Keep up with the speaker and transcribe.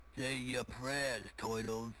Say your prayers,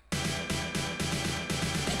 Turtles.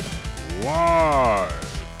 Live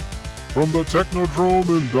from the Technodrome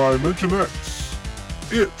in Dimension X,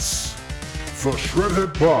 it's the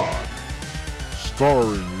Shredhead Pod,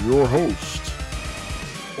 starring your host,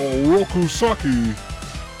 Oroku Saki,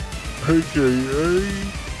 aka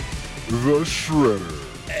the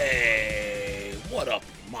Shredder. Hey, what up,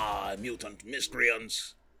 my mutant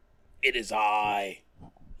miscreants? It is I,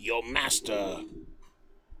 your master,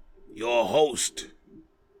 your host,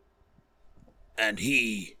 and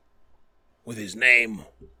he, with his name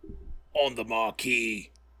on the marquee,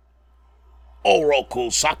 Oroku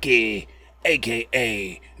Saki,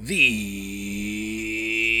 aka the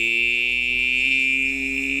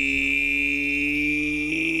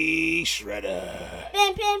Shredder.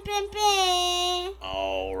 Bing, bing, bing, bing.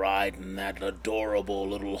 All right, and that adorable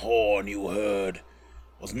little horn you heard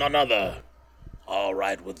was none other. All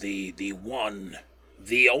right, with the one,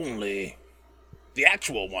 the only, the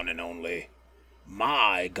actual one and only,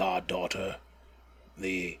 my goddaughter,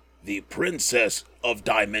 the princess of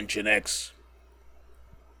Dimension X,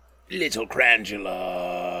 little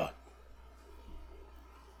Crangela.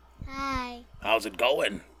 Hi. How's it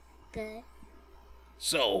going? Good.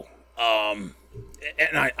 So, and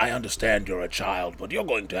I understand you're a child, but you're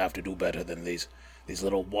going to have to do better than these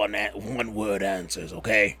little one word answers,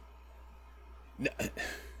 okay?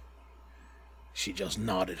 She just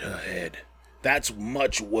nodded her head. That's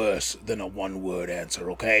much worse than a one word answer,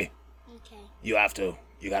 okay? Okay. You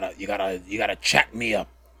gotta chat me up,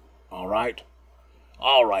 all right?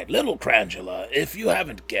 All right, little Crangela, if you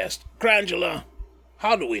haven't guessed, Crangela,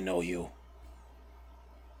 how do we know you?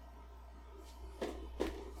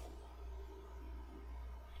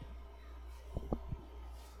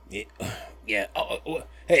 Yeah.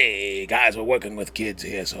 Hey, guys, we're working with kids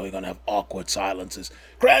here, so we're gonna have awkward silences.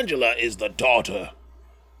 Crangela is the daughter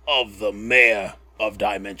of the mayor of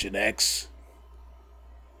Dimension X.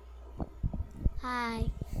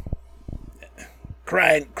 Hi.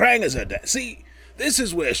 Krang is her dad. See, this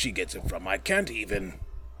is where she gets it from. I can't even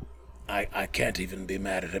be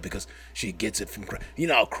mad at her because she gets it from Krang. You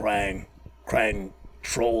know how Krang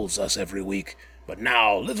trolls us every week, but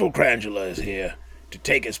now little Crangela is here to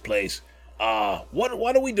take his place.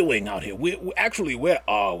 What are we doing out here? We actually, where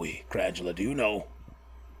are we, Crangela? Do you know?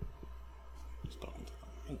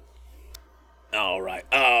 All right.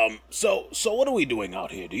 So what are we doing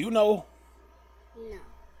out here? Do you know? No.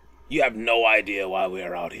 You have no idea why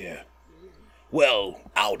we're out here. Well,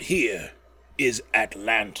 out here is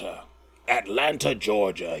Atlanta. Atlanta,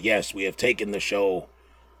 Georgia. Yes, we have taken the show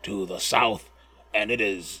to the south, and it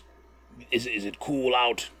is it cool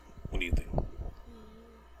out? What do you think?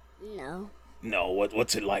 No. No,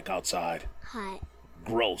 what's it like outside? Hot.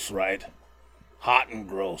 Gross, right? Hot and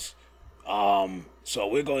gross. So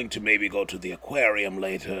we're going to maybe go to the aquarium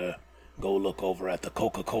later, go look over at the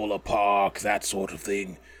Coca-Cola park, that sort of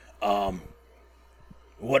thing.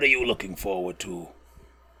 What are you looking forward to?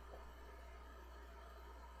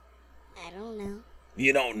 I don't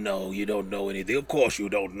know. You don't know anything. Of course you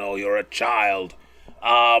don't know, you're a child.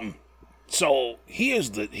 So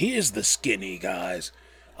here's the skinny, guys.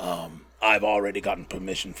 I've already gotten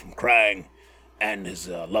permission from Krang and his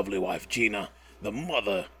lovely wife Gina, the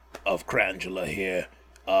mother of Crangela here.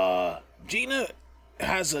 Gina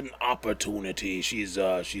has an opportunity. She's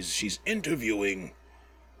interviewing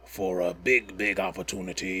for a big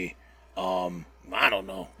opportunity. I don't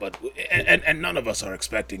know, but and none of us are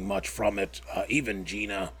expecting much from it, even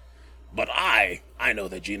Gina. But I know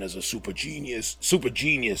that Gina's a super genius.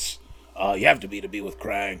 You have to be with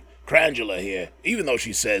Krang. Crangela here, even though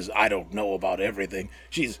she says I don't know about everything,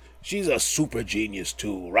 she's a super genius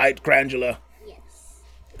too, right, Crangela? Yes.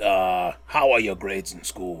 How are your grades in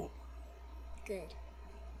school? Good.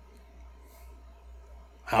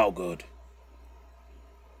 How good?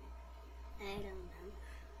 I don't know.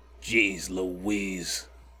 Jeez Louise.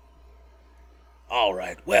 All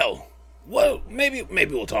right, well, maybe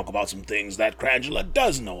we'll talk about some things that Crangela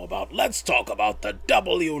does know about. Let's talk about the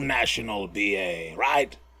W National BA,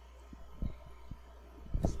 right?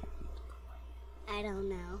 I don't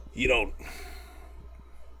know. You don't...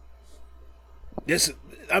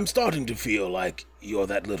 I'm starting to feel like you're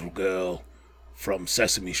that little girl from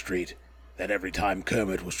Sesame Street that every time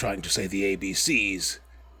Kermit was trying to say the ABCs,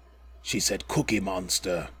 she said Cookie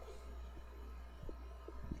Monster.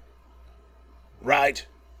 Right?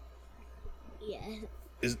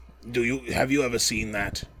 Yes. Have you ever seen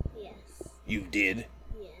that? Yes. You did?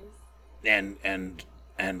 Yes. And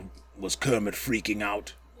was Kermit freaking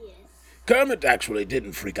out? Yes. Kermit actually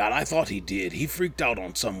didn't freak out. I thought he did. He freaked out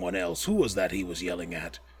on someone else. Who was that he was yelling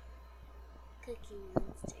at? Cookie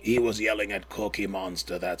Monster. He was yelling at Cookie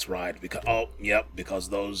Monster. That's right. Because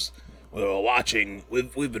those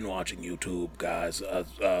we've been watching YouTube, guys.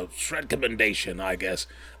 Shred commendation, I guess.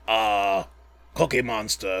 Cookie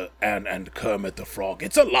Monster and Kermit the Frog.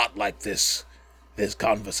 It's a lot like this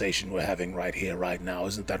conversation we're having right here, right now.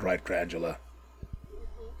 Isn't that right, Grangela?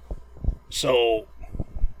 So,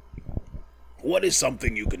 what is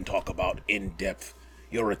something you can talk about in depth?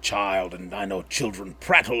 You're a child, and I know children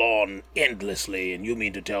prattle on endlessly, and you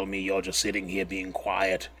mean to tell me you're just sitting here being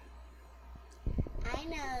quiet? I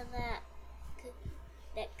know that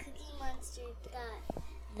Cookie Monster thought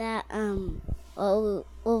that what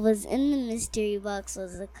was in the mystery box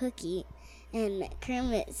was a cookie, and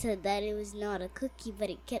Kermit said that it was not a cookie, but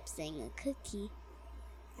it kept saying a cookie.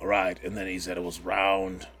 Right, and then he said it was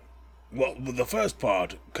round. Well, the first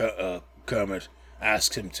part, Kermit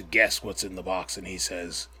asks him to guess what's in the box, and he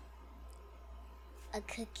says a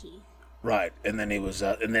cookie. Right, and then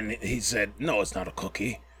he said, "No, it's not a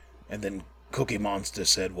cookie." And then Cookie Monster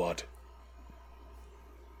said what?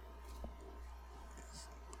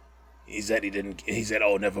 He said he didn't. He said,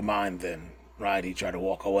 "Oh, never mind then." Right, he tried to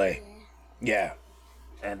walk away. Yeah,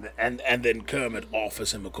 and then Kermit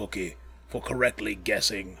offers him a cookie for correctly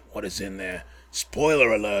guessing what is in there.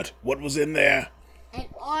 Spoiler alert! What was in there? An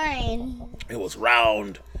orange. It was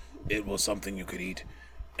round. It was something you could eat,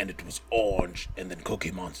 and it was orange. And then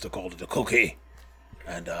Cookie Monster called it a cookie,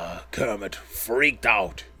 and Kermit freaked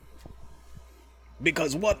out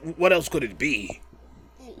because what else could it be?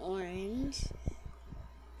 An orange.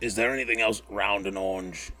 Is there anything else round and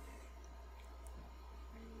orange?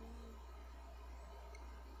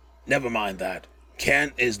 Never mind that.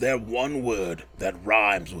 Is there one word that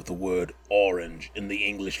rhymes with the word orange in the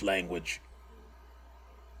English language?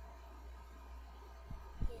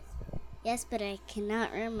 Yes, but I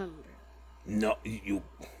cannot remember. No, you...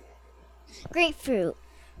 Grapefruit.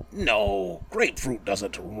 No, grapefruit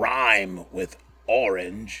doesn't rhyme with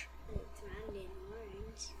orange. It's round and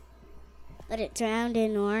orange. But it's round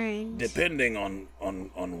and orange. Depending on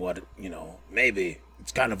what, maybe.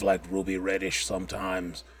 It's kind of like ruby reddish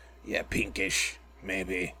sometimes. Yeah, pinkish,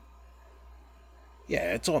 maybe.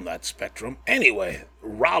 Yeah, it's on that spectrum. Anyway,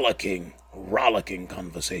 rollicking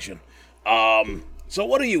conversation. So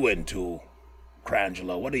what are you into,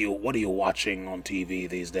 Crangela? What are you watching on TV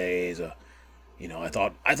these days? I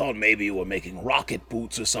thought maybe you were making rocket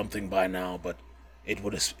boots or something by now, but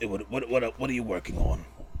what are you working on?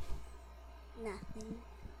 Nothing.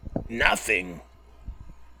 Nothing.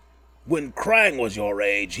 When Krang was your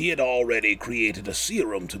age, he had already created a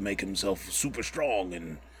serum to make himself super strong.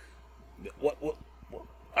 And what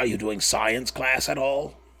are you doing science class at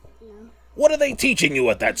all? No. What are they teaching you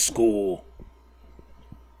at that school?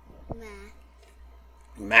 Math.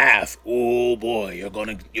 Math. Oh boy, you're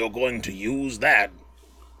going to use that.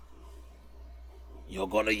 You're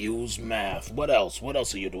gonna use math. What else? What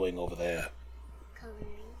else are you doing over there? Coloring.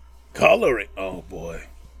 Coloring. Oh boy.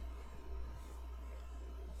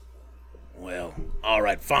 Well, all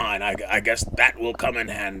right, fine. I guess that will come in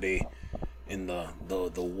handy in the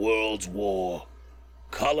World's War.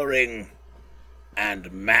 Coloring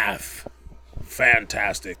and math.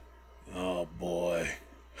 Fantastic. Oh boy.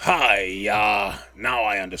 Hi-ya. Now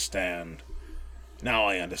I understand.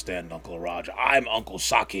 Uncle Roger. I'm Uncle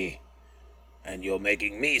Saki, and you're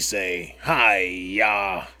making me say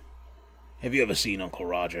hi-ya. Have you ever seen Uncle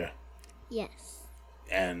Roger? Yes.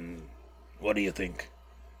 And what do you think?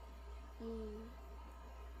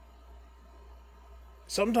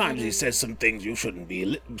 Sometimes he says some things you shouldn't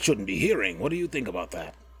be hearing. What do you think about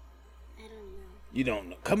that? I don't know. You don't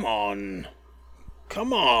know. Come on.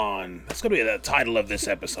 That's gonna be the title of this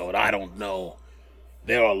episode. I don't know.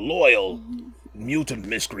 There are loyal mutant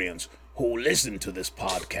miscreants who listen to this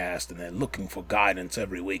podcast and they're looking for guidance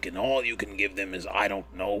every week, and all you can give them is I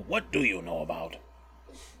don't know. What do you know about?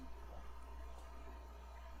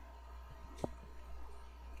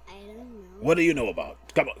 I don't know. What do you know about?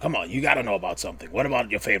 Come on, you gotta know about something. What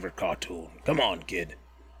about your favorite cartoon? Come on, kid.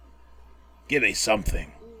 Give me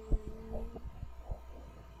something.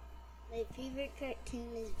 My favorite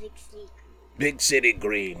cartoon is Big City Green. Big City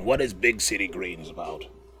Green. What is Big City Greens about?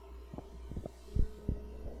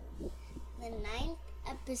 The 9th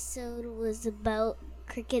episode was about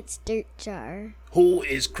Cricket's dirt jar. Who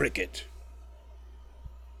is Cricket?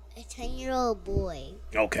 A 10-year-old boy.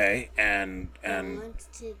 Okay, and Who wants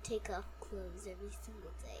to take off clothes every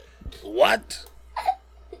single day. what?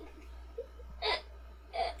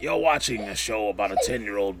 You're watching a show about a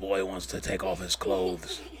 10-year-old boy who wants to take off his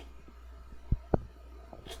clothes.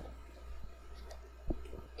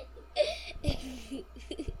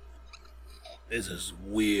 This is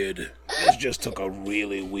weird. This just took a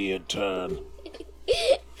really weird turn.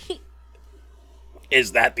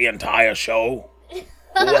 Is that the entire show?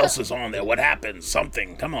 Who else is on there? What happens?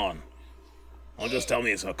 Something. Come on. Don't just tell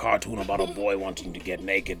me it's a cartoon about a boy wanting to get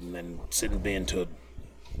naked and then send me into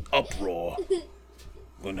uproar. We're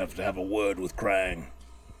gonna have to have a word with Krang.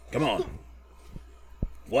 Come on.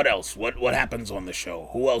 What else? What happens on the show?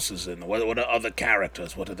 Who else is in? What are other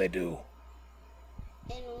characters? What do they do?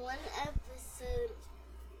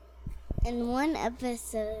 In one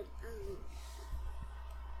episode,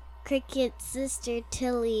 Cricket's sister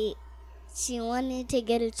Tilly, she wanted to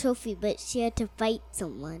get a trophy, but she had to fight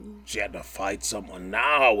someone. She had to fight someone.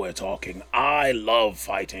 Now we're talking. I love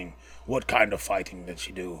fighting. What kind of fighting did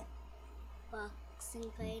she do?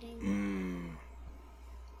 Boxing fighting.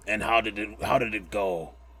 And how did it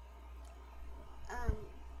go?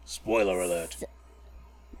 Spoiler alert.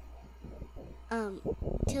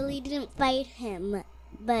 Tilly didn't fight him,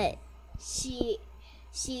 but she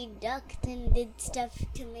ducked and did stuff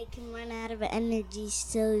to make him run out of energy,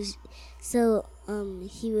 so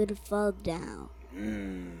he would fall down.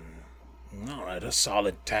 All right, a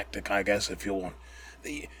solid tactic, I guess, if you want.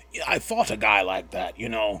 I fought a guy like that, you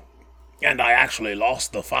know, and I actually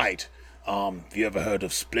lost the fight. Have you ever heard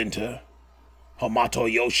of Splinter?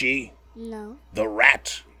 Hamato Yoshi? No. The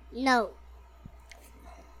rat? No.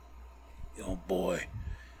 Oh boy.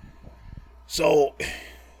 So,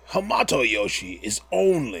 Hamato Yoshi is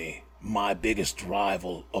only my biggest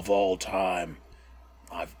rival of all time.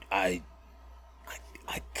 I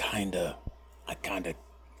kinda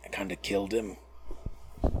killed him.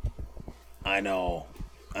 I know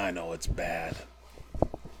it's bad.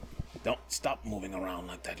 Don't stop moving around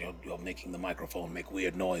like that. You're making the microphone make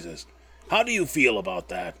weird noises. How do you feel about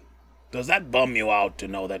that? Does that bum you out to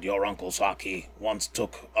know that your Uncle Saki once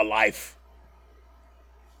took a life?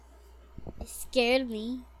 It scared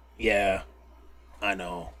me. Yeah, I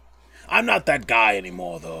know. I'm not that guy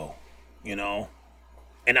anymore, though, you know?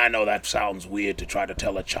 And I know that sounds weird to try to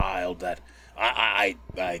tell a child that I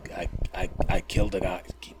killed a guy.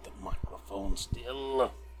 Keep the microphone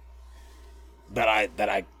still. That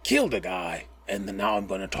I killed a guy, and then now I'm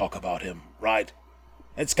going to talk about him, right?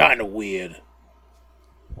 It's kind of weird.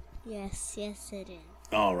 Yes, it is.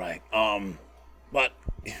 All right. But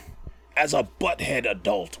as a butthead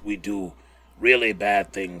adult, we do really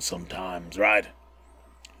bad things sometimes, right?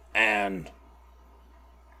 And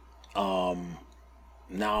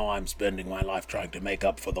now I'm spending my life trying to make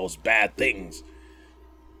up for those bad things.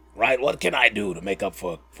 Right? What can I do to make up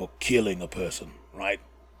for killing a person, right?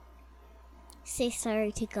 Say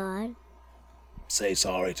sorry to God. Say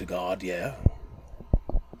sorry to God, yeah.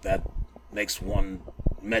 That makes 1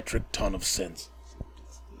 metric ton of sense.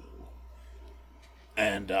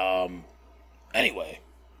 And, anyway,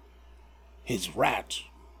 his rat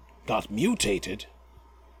got mutated,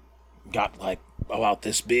 got like about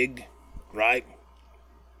this big, right?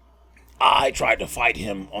 I tried to fight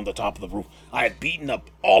him on the top of the roof. I had beaten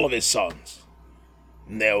up all of his sons.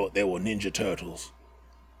 And they were Ninja Turtles.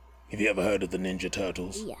 Have you ever heard of the Ninja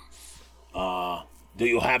Turtles? Yes. Do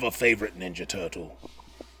you have a favorite Ninja Turtle?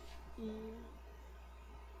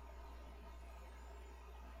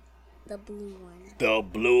 The blue one. The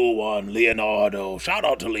blue one, Leonardo. Shout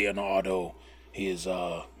out to Leonardo. He's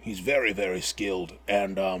very, very skilled,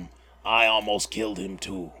 and I almost killed him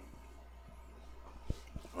too.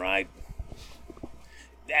 Right?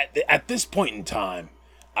 At this point in time,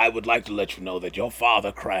 I would like to let you know that your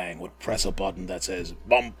father Krang would press a button that says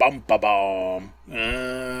bum bum ba bum,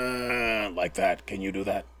 like that. Can you do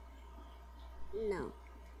that? No.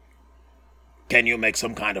 Can you make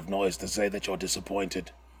some kind of noise to say that you're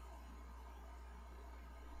disappointed?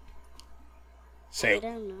 I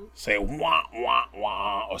don't know. Say wah wah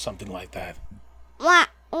wah or something like that. Wah,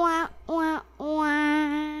 wah, wah,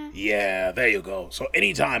 wah. Yeah, there you go. So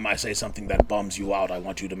anytime I say something that bums you out, I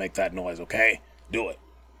want you to make that noise, okay? Do it.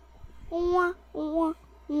 Wah, wah,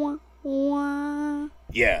 wah, wah.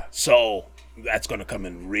 Yeah, so that's gonna come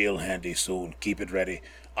in real handy soon. Keep it ready.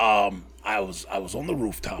 I was on the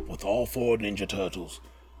rooftop with all 4 Ninja Turtles.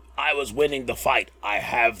 I was winning the fight. I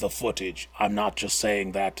have the footage. I'm not just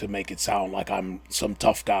saying that to make it sound like I'm some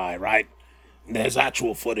tough guy, right? There's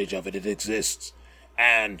actual footage of it. It exists.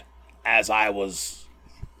 And as I was...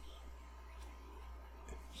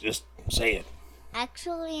 Just say it.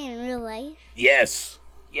 Actually, in real life? Yes.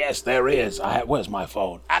 Yes, there is. Where's my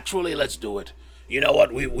phone? Actually, let's do it. You know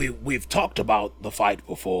what? We've talked about the fight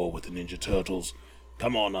before with the Ninja Turtles.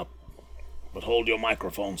 Come on up. But hold your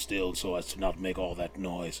microphone still so as to not make all that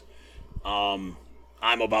noise. I'm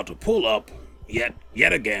about to pull up, yet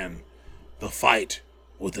again, the fight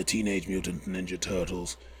with the Teenage Mutant Ninja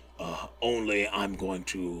Turtles. Only I'm going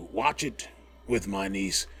to watch it with my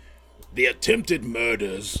niece. The attempted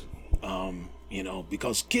murders,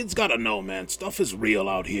 because kids gotta know, man, stuff is real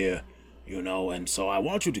out here, and so I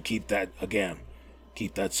want you to keep that, again,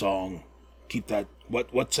 keep that song, keep that,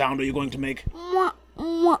 what sound are you going to make? Mwah,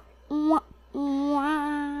 mwah, mwah,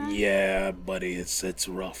 mwah. Yeah, buddy, it's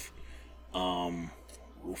rough.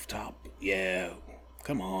 Rooftop, yeah,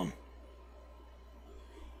 come on.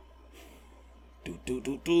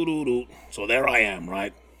 Do. So there I am,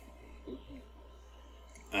 right?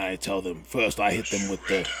 I tell them first. I hit them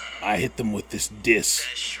with this diss.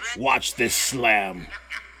 Watch this slam.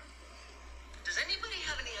 Does anybody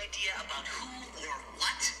have any idea about who or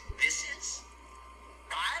what this is?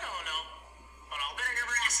 I don't know, but I'll bet I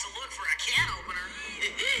never asked to look for a can opener.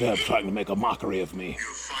 They're trying to make a mockery of me.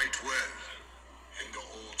 You fight well in the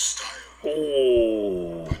old style.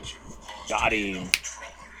 Oh, But you've caused got me him. enough trouble.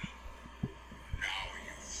 Now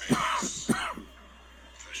you face the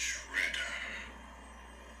Shredder.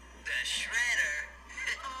 The shredder?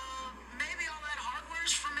 Maybe all that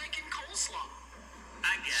hardware's for making coleslaw.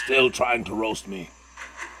 I got it. Still trying to roast me.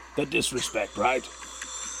 The disrespect, right?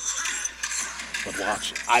 But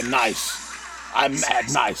watch, I'm nice. I'm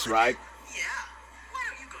mad nice, right? Yeah. Why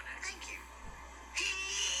don't you go next? Thank you.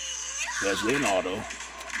 There's Leonardo.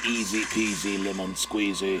 Easy peasy lemon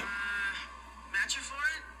squeezy. Match you for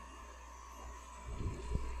it? 1,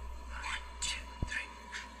 2, 3.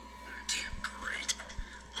 Damn great.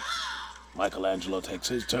 Michelangelo takes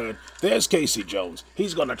his turn. There's Casey Jones.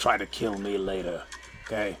 He's gonna try to kill me later.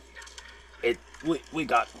 Okay? We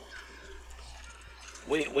got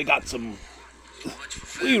some.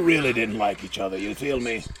 We really didn't like each other, you feel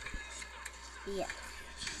me? Yeah.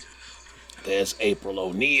 There's April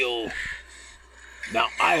O'Neil. Now,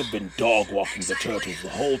 I have been dog walking the turtles the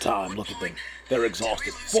whole time. Look at them. They're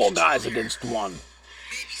exhausted. 4 guys against 1. Maybe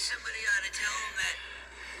somebody ought to tell them that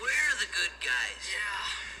we're the good guys.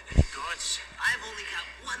 Yeah. Gods, I've only got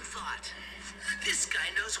one thought. This guy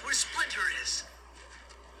knows where Splinter is.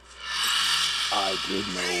 I did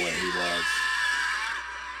know where he was.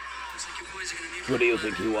 Looks like your boys are gonna need What do you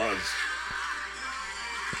think he was?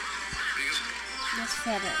 That's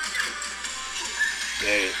better.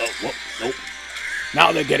 Nope.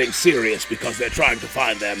 Now they're getting serious because they're trying to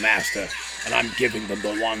find their master, and I'm giving them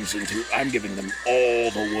I'm giving them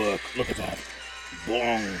all the work. Look at that.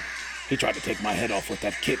 Bong. He tried to take my head off with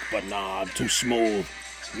that kick, but nah, I'm too smooth.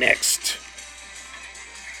 Next.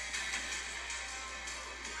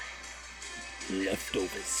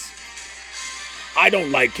 Leftovers. I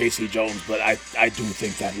don't like Casey Jones, but I do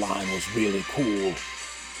think that line was really cool.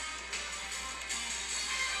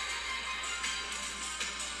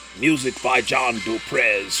 Music by John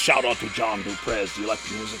Duprez. Shout out to John Duprez. Do you like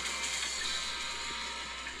the music?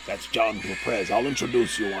 That's John Duprez. I'll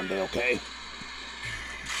introduce you one day, okay?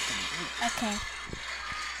 Okay.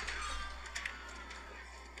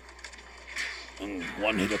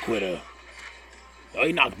 One hit a quitter. Oh,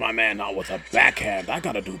 he knocked my man out with a backhand. I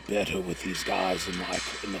gotta do better with these guys in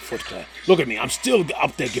the Foot Clan. Look at me. I'm still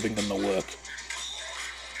up there giving them the work.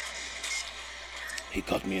 He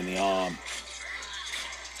cut me in the arm.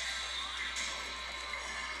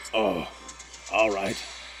 Oh, all right.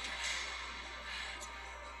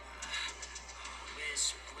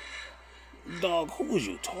 Dog, who was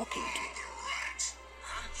you talking to?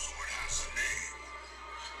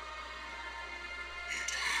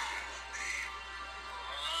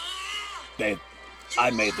 I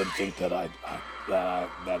made them think that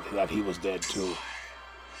that he was dead too.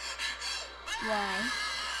 Why?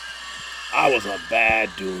 I was a bad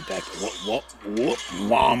dude. That whoop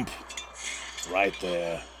womp, right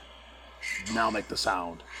there. Now make the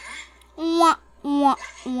sound. Wah, wah,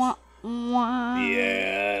 wah, wah.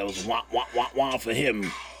 Yeah, it was wah wah wah wah for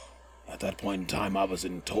him. At that point in time, I was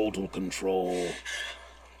in total control.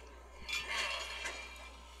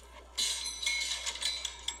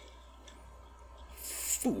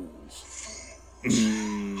 Fools.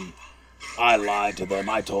 I lied to them.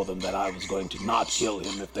 I told them that I was going to not kill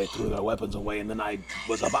him if they threw their weapons away, and then I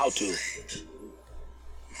was about to.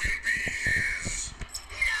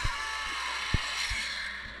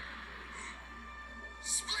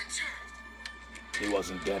 Splinter! He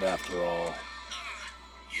wasn't dead after all.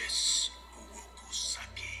 Yes,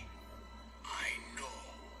 Urokusaki. I know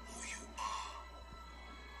who you are.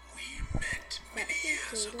 We met many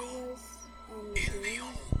years ago in the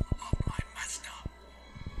home of my master,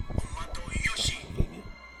 Umato Yoshi.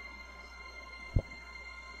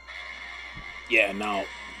 Yeah, now,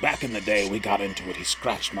 back in the day, we got into it. He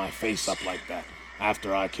scratched my face up like that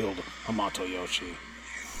after I killed Hamato Yoshi.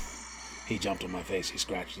 He jumped on my face, he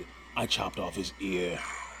scratched it. I chopped off his ear.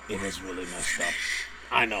 It was really messed up.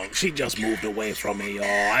 I know. She just moved away from me, y'all.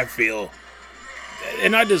 I feel...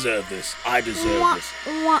 And I deserve this. I deserve this.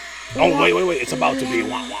 Oh, wait. It's about to be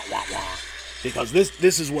wah, wah, wah, wah. Because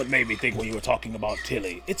this is what made me think when you were talking about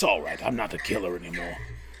Tilly. It's alright. I'm not a killer anymore.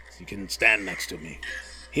 You can stand next to me.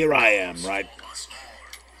 Here I am, right?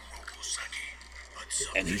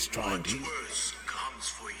 And he's trying to... Worse comes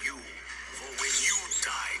for you. For when you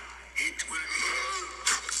die, it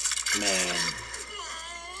will... Man.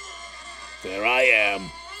 There I am,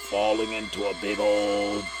 falling into a big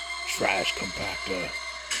old trash compactor.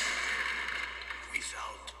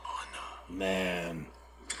 Without honor. Man.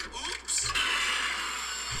 Oops.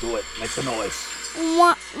 Do it. Make the noise.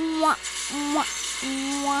 Wah, wah, wah,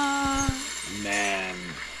 wah. Man.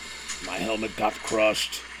 My helmet got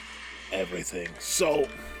crushed. Everything. So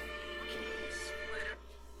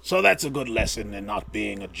that's a good lesson in not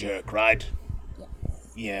being a jerk, right?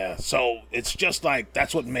 Yeah. So it's just like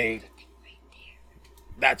that's what made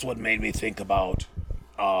me think about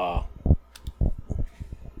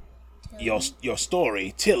your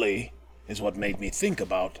story. Tilly is what made me think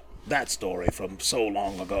about that story from so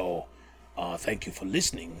long ago. Thank you for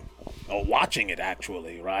listening or watching it,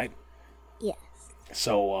 actually, right? Yes.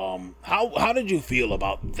 So, how did you feel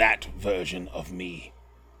about that version of me?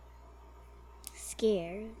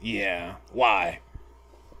 Scared. Yeah. Why?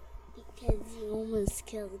 Because you almost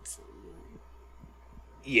killed someone.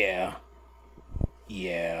 Yeah.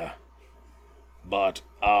 But,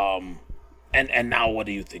 and now what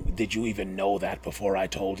do you think? Did you even know that before I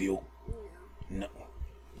told you? No.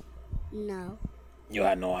 No. You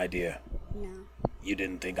had no idea. No. You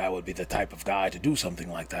didn't think I would be the type of guy to do something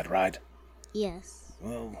like that, right? Yes.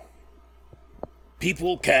 Well,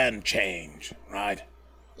 people can change, right?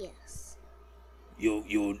 Yes.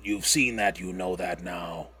 You've seen that, you know that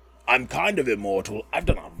now. I'm kind of immortal. I've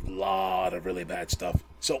done a lot of really bad stuff.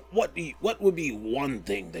 So what would be one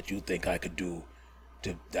thing that you think I could do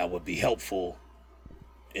that would be helpful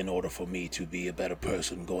in order for me to be a better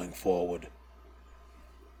person going forward?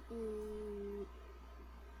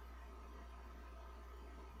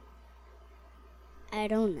 I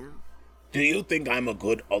don't know. Do you think I'm a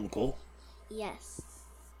good uncle? Yes.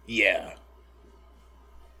 Yeah.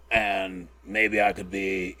 And maybe I could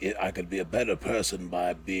be a better person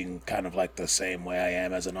by being kind of like the same way I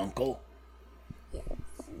am as an uncle. Yes.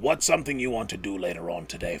 What's something you want to do later on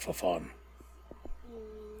today for fun?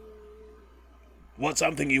 What's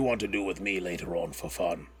something you want to do with me later on for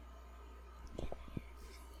fun?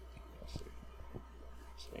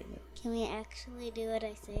 Can we actually do what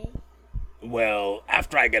I say? Well,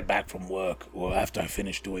 after I get back from work, or after I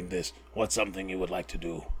finish doing this, what's something you would like to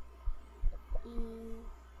do?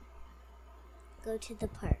 Go to the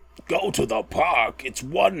park. Go to the park? It's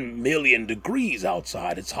 1,000,000 degrees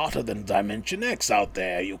outside. It's hotter than Dimension X out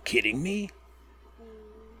there. Are you kidding me?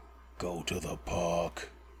 Go to the park.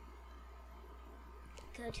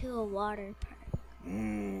 Go to a water park.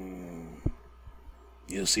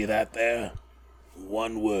 You see that there?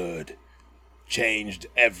 One word. Changed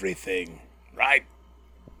everything, right?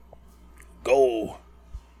 Go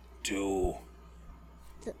to...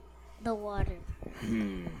 The water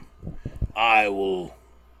park. I will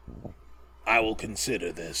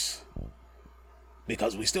consider this.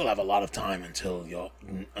 Because we still have a lot of time until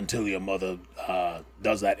your mother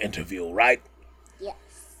does that interview, right? Yes.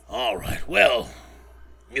 All right. Well,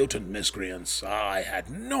 mutant miscreants, I had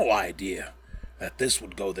no idea that this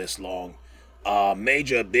would go this long.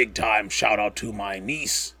 Major big time shout out to my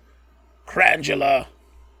niece, Crangela.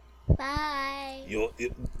 Bye.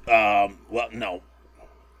 Well, no.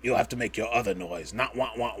 You'll have to make your other noise. Not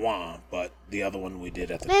wah wah wah, but the other one we did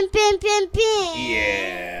at the... Bim, bim, bim, bim.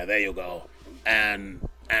 Yeah, there you go. And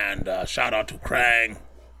shout out to Krang.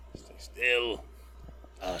 Stay still.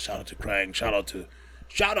 Shout out to Krang. Shout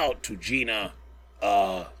out to Gina.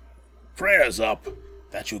 Prayers up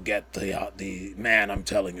that you get the man. I'm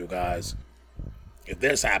telling you guys. If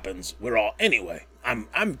this happens, we're all... Anyway, I'm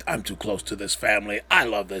too close to this family. I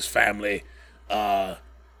love this family.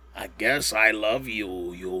 I guess I love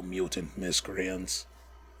you, you mutant miscreants.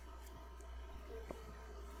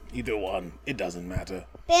 Either one, it doesn't matter.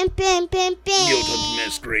 Bim, bim, bim, bim. Mutant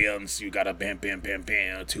miscreants, you gotta bam bam bam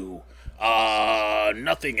bam too.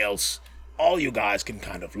 Nothing else. All you guys can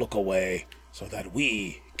kind of look away so that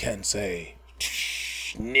we can say,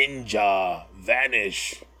 ninja,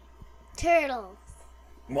 vanish. Turtle.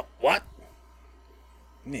 What?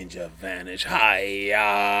 Ninja, vanish.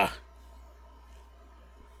 Hiya.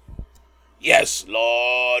 Yes,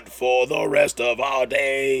 Lord, for the rest of our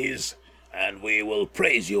days. And we will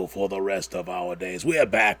praise you for the rest of our days. We are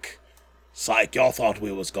back. Psych, y'all thought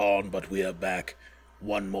we was gone, but we are back.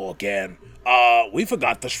 one more again. We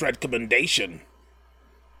forgot the Shred commendation,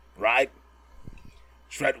 right?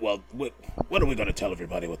 Shred. Well, what are we gonna tell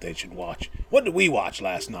everybody what they should watch? What did we watch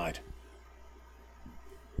last night?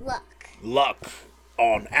 Luck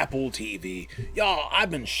on Apple TV. Y'all, I've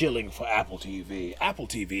been shilling for Apple TV. Apple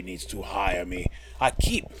TV needs to hire me. I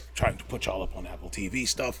keep trying to put y'all up on Apple TV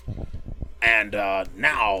stuff. And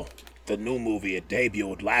now, the new movie, it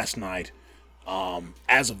debuted last night.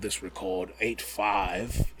 As of this record,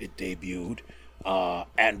 8/5, it debuted.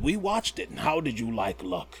 And we watched it. And how did you like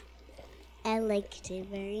Luck? I liked it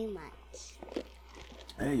very much.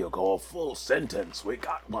 There you go, a full sentence. We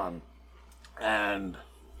got one. And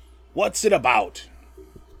what's it about?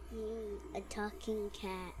 A talking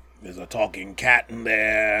cat. There's a talking cat in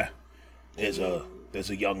there. There's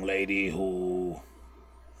a young lady who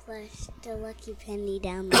Flushed a lucky penny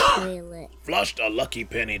down the toilet. flushed a lucky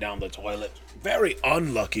penny down the toilet. Very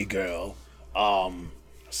unlucky girl. What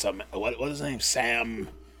is his name?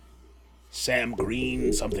 Sam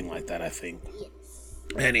Green, something like that, I think. Yes.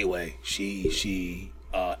 Anyway, she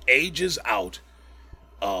ages out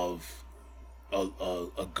of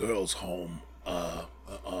a girl's home.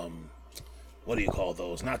 What do you call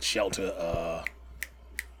those? Not shelter.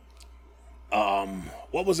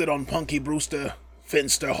 What was it on Punky Brewster?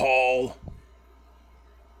 Finster Hall.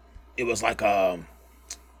 It was like a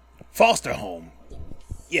foster home.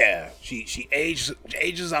 Yeah, she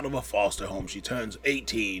ages out of a foster home. She turns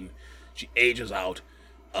 18. She ages out,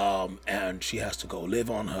 and she has to go live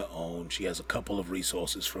on her own. She has a couple of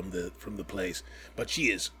resources from the place, but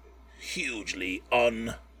she is hugely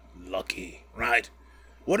unlucky. Right?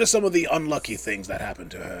 What are some of the unlucky things that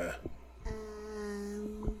happened to her?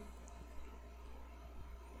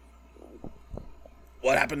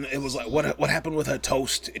 What happened? It was like what happened with her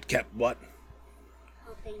toast? It kept what?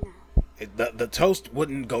 Popping up. The toast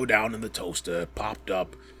wouldn't go down in the toaster. It popped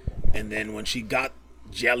up, and then when she got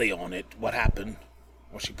jelly on it, what happened?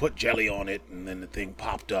 Well, she put jelly on it, and then the thing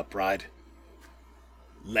popped up. Right?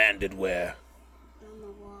 Landed where? On the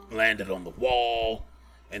wall. Landed on the wall,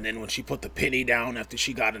 and then when she put the penny down after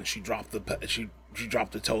she got it, she dropped she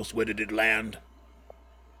dropped the toast. Where did it land?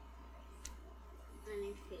 On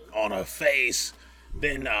her face. On her face.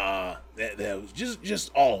 Then there was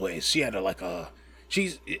just always she had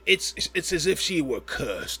it's as if she were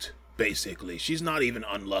cursed, basically. She's not even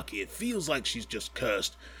unlucky. It feels like she's just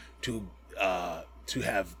cursed to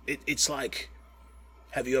have it. It's like,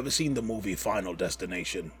 have you ever seen the movie Final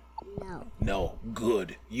Destination? No.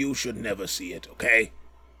 Good. You should never see it, okay?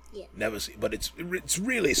 Yeah. Never see. But it's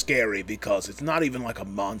really scary because it's not even like a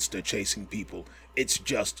monster chasing people. It's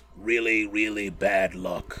just really, really bad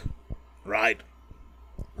luck, right?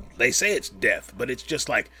 They say it's death, but it's just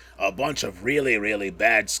like a bunch of really, really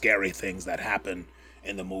bad, scary things that happen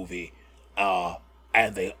in the movie,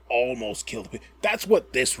 and they almost kill the people. That's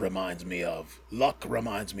what this reminds me of. Luck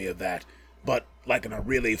reminds me of that, but like in a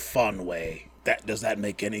really fun way. Does that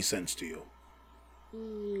make any sense to you?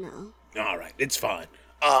 No. All right, it's fine.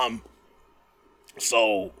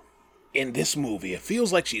 So in this movie, it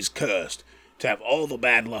feels like she's cursed to have all the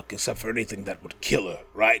bad luck except for anything that would kill her,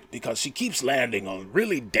 right? Because she keeps landing on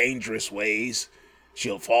really dangerous ways.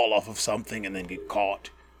 She'll fall off of something and then get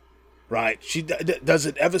caught, right? Does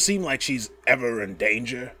it ever seem like she's ever in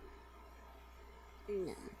danger?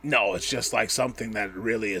 No. No, it's just like something that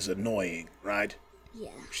really is annoying, right?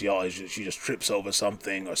 Yeah. She just trips over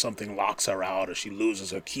something, or something locks her out, or she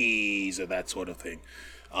loses her keys, or that sort of thing.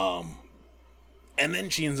 And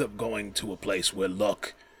then she ends up going to a place where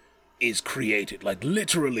luck is created, like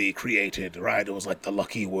literally created, right? It was like the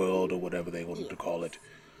lucky world or whatever they wanted to call it.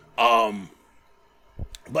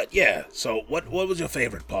 But yeah, so what was your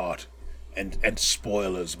favorite part? And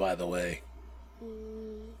spoilers, by the way.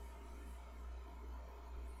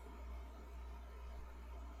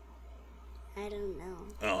 I don't know.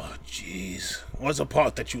 Oh, jeez. What's a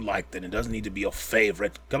part that you liked? Then it doesn't need to be your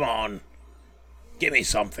favorite. Come on, give me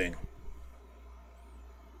something.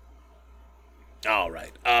 All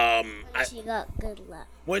right. She got good luck.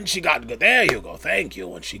 When she got good, there you go. Thank you.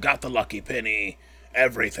 When she got the lucky penny,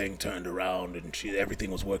 everything turned around and everything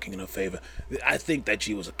was working in her favor. I think that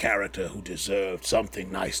she was a character who deserved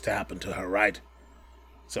something nice to happen to her, right?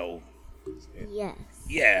 So, Yes.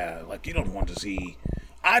 yeah, like you don't want to see.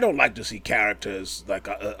 I don't like to see characters like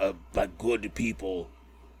like good people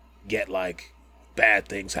get like bad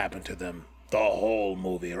things happen to them the whole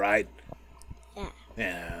movie, right? Yeah.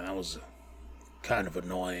 Yeah, that was kind of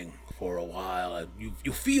annoying for a while.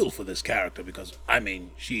 You feel for this character because, I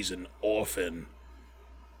mean, she's an orphan.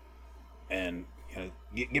 And,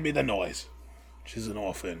 give me the noise. She's an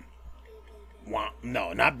orphan.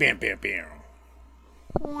 No, not bam, bam, bam.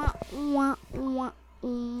 Wah, wah, wah,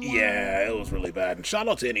 wah. Yeah, it was really bad. And shout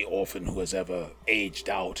out to any orphan who has ever aged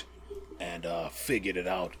out and figured it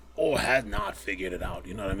out or has not figured it out.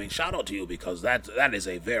 You know what I mean? Shout out to you because that is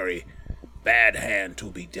a very bad hand to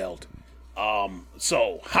be dealt.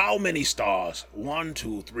 So how many stars? 1,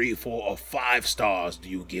 2, 3, 4, or 5 stars do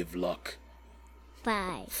you give luck?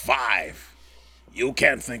 5. 5. You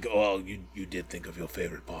can't think. Well, you did think of your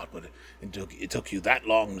favorite part, but it took you that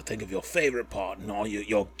long to think of your favorite part. No,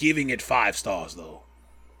 you're giving it 5 stars though.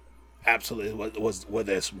 Absolutely. Were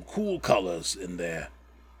there some cool colors in there?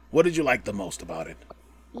 What did you like the most about it?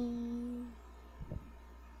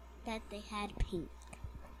 That they had pink.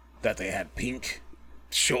 That they had pink?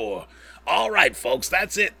 Sure. All right, folks,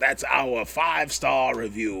 that's it. That's our 5-star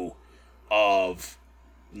review of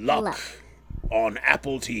Luck on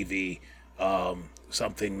Apple TV.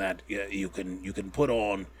 Something that you can put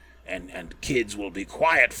on, and kids will be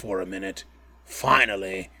quiet for a minute.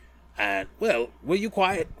 Finally, and well, were you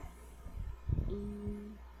quiet?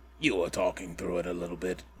 You were talking through it a little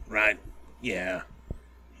bit, right? Yeah,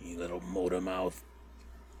 you little motor mouth.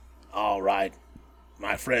 All right,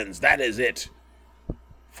 my friends, that is it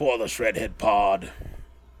for the Shredhead Pod.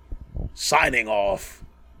 Signing off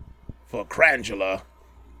for Crangela.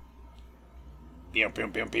 Pew, pew,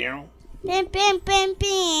 pew, pew. Bim, bim, bim,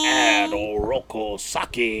 bim. And Oroko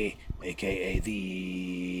Saki, aka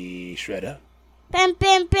the Shredder. Bim,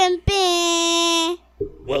 bim, bim, bim.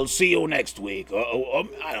 We'll see you next week.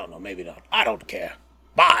 I don't know, maybe not. I don't care.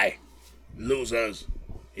 Bye, losers.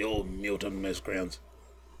 You mutant miscreants.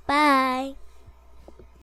 Bye.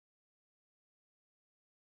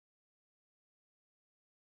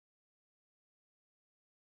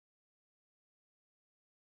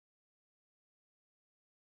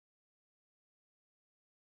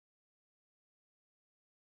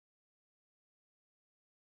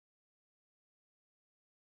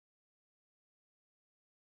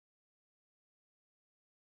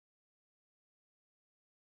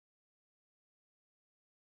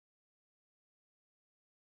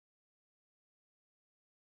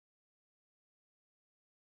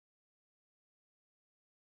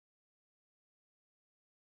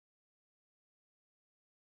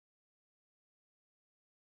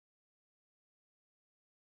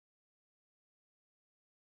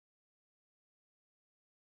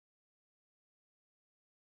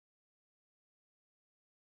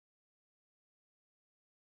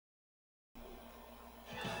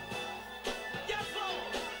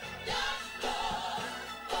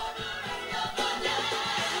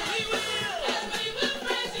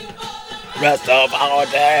 Rest of our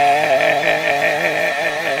days.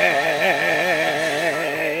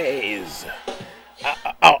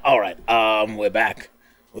 All right. We're back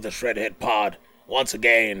with the Shredhead Pod once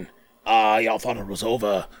again. Y'all thought it was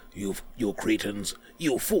over, you cretins,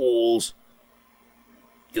 you fools,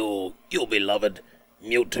 you beloved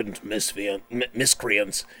mutant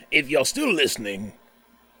miscreants. If you're still listening,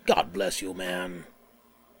 God bless you, man.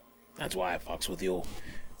 That's why I fucks with you.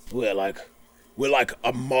 We're like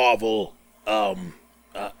a Marvel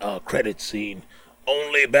credit scene,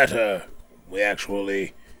 only better. We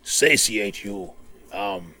actually satiate you.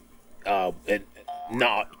 And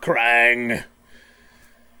not Krang.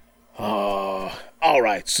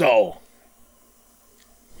 Alright, so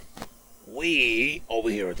we over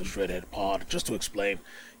here at the Shredhead Pod, just to explain,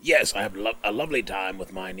 yes, I have a lovely time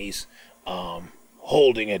with my niece,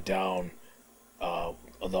 holding it down, on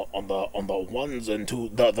the ones and twos,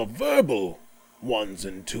 the verbal ones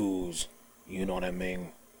and twos, you know what I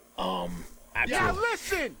mean? Yeah,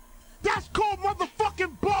 listen! That's called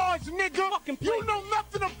motherfucking bars, nigga! You know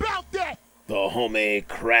nothing about that! The homie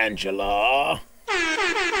Crangela. That's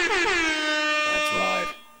right.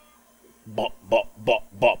 Bop, bop, bop,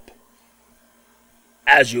 bop.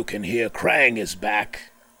 As you can hear, Krang is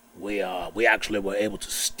back. We actually were able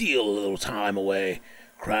to steal a little time away.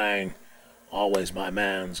 Krang, always my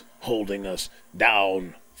man's, holding us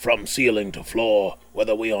down from ceiling to floor,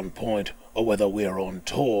 whether we on point or whether we're on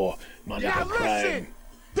tour. My nigga Krang.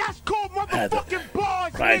 That's called motherfucking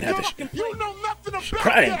bars, Krang nigga! had the You know nothing about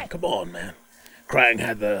Krang, that! come on, man. Krang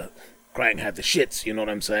had the shits, you know what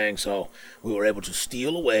I'm saying? So we were able to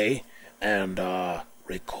steal away and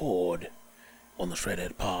record on the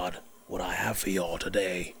Shredhead Pod what I have for y'all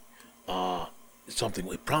today. It's something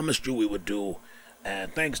we promised you we would do,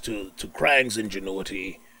 and thanks to Krang's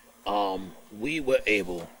ingenuity, we were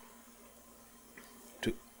able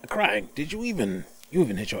to. Krang, did you even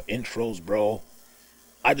hit your intros, bro?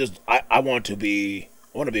 I want to be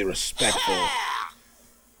respectful.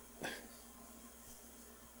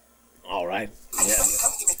 All right. Yeah.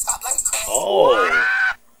 Oh.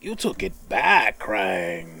 You took it back,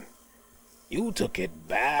 Krang. You took it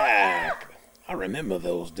back. I remember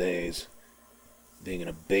those days. Being in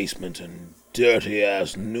a basement in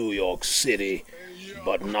dirty-ass New York City.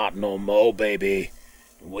 But not no more, baby.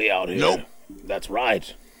 We out here. Nope. That's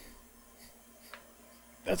right.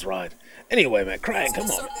 That's right. Anyway, man, Krang, come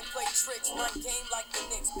on.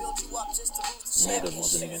 Megan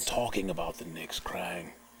wasn't even talking about the Knicks,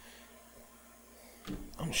 Krang.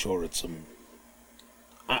 I'm sure it's some...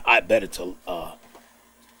 I bet it's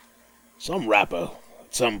some rapper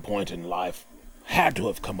at some point in life had to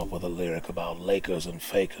have come up with a lyric about Lakers and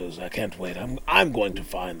fakers. I can't wait. I'm going to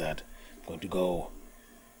find that. I'm going to go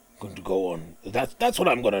on. That's what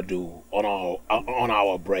I'm gonna do on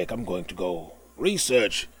our break. I'm going to go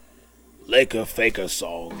research Laker faker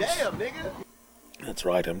songs. Damn, nigga. That's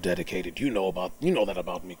right. I'm dedicated. You know that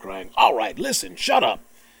about me, Krang. All right, listen. Shut up.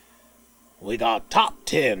 We got top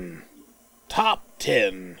 10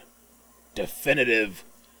 definitive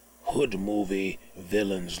hood movie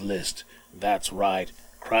villains list. That's right.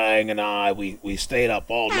 Krang and I, we stayed up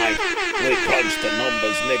all night. We crunched the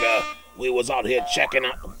numbers, nigga. We was out here checking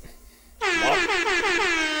out. What?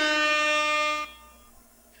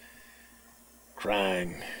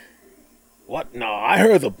 Krang. What? No, I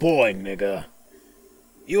heard the boing, nigga.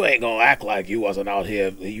 You ain't gonna act like you wasn't out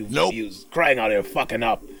here. Nope. You was Krang out here fucking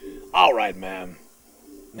up. All right, man.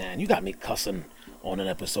 Man, you got me cussing on an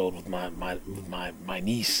episode with my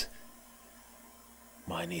niece.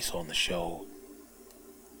 My niece on the show.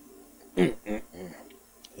 This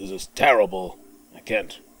is terrible. I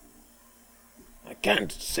can't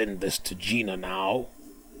send this to Gina now.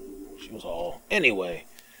 She was all... Anyway.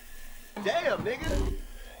 Damn, nigga.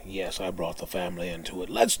 Yes, I brought the family into it.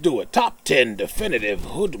 Let's do it. Top 10 definitive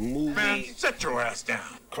hood movie... Man, sit your ass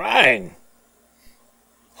down. Krang.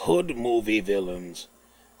 Hood movie villains.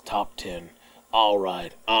 Top 10. All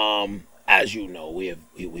right. As you know, we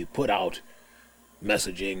put out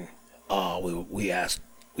messaging. We asked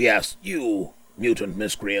you, mutant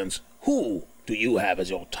miscreants, who do you have as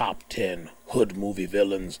your top 10 hood movie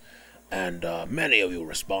villains? And many of you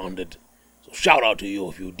responded. So shout out to you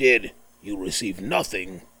if you did. You received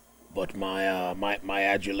nothing but my my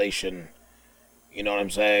adulation. You know what I'm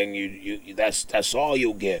saying? You that's all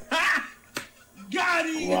you get. Got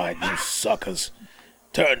it. Right, you suckers.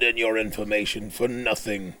 Turned in your information for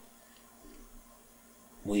nothing.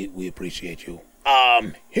 We appreciate you.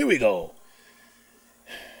 Here we go.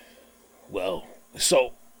 Well,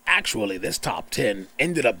 so actually this top 10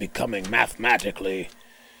 ended up becoming mathematically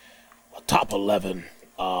a top 11.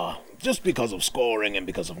 Just because of scoring and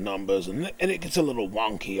because of numbers, and it gets a little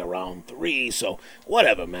wonky around 3, so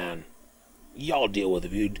whatever, man. Y'all deal with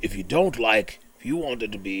it. If you don't like, if you want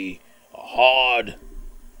it to be a hard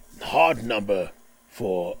number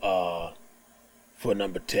for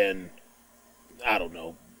number 10, I don't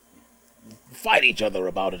know. Fight each other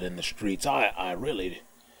about it in the streets. I really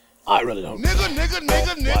don't.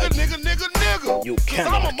 Nigga. You 'Cause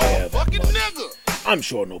cannot I'm a care that motherfucking much. nigga. I'm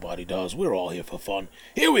sure nobody does. We're all here for fun.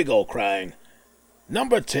 Here we go, Krang.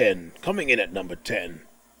 Number 10, coming in at number 10,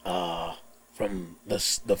 from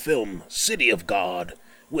the film City of God,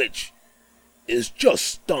 which is just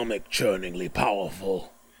stomach-churningly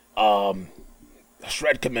powerful. A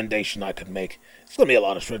shred commendation I could make. There's gonna be a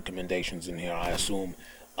lot of shred commendations in here, I assume.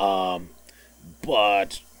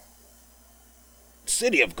 But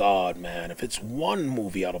City of God, man, if it's one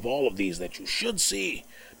movie out of all of these that you should see,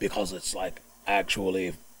 because it's like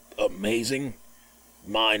actually amazing,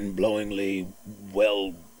 mind-blowingly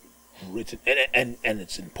well written, and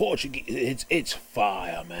it's in Portuguese. It's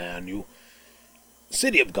fire, man.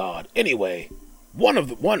 City of God. Anyway,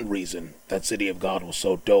 one reason that City of God was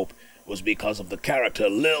so dope was because of the character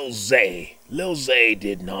Lil Zay. Lil Zay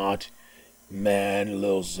did not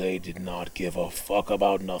give a fuck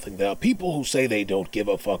about nothing. There are people who say they don't give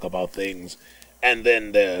a fuck about things, and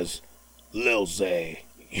then there's Lil Zay.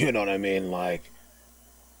 You know what I mean? Like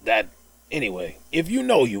that. Anyway, if you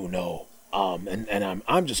know, you know. And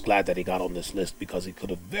I'm just glad that he got on this list, because he could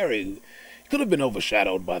have been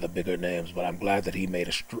overshadowed by the bigger names. But I'm glad that he made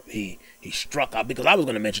he struck out, because I was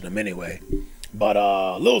going to mention him anyway. But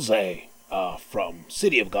Lil Zay from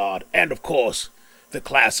City of God, and of course the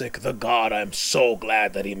classic The God. I'm so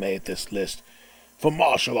glad that he made this list. For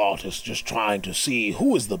martial artists just trying to see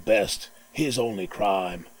who is the best, his only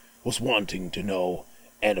crime was wanting to know.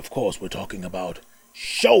 And of course we're talking about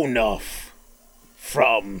Sho'nuff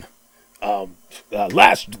from The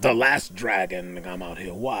Last Dragon. I'm out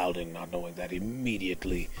here wilding, not knowing that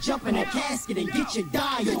immediately. Jump in a casket and get your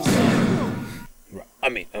diet. I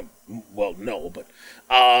mean, well, no, but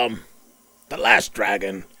The Last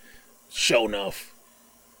Dragon, Sho'nuff.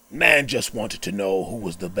 Man just wanted to know who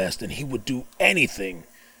was the best, and he would do anything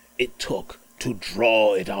it took to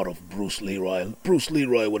draw it out of Bruce Leroy. Bruce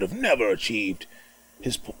Leroy would have never achieved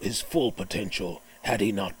his full potential had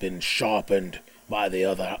he not been sharpened by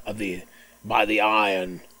by the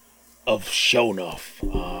iron of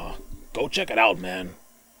Shonuff. Go check it out, man.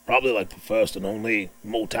 Probably like the first and only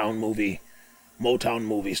Motown movie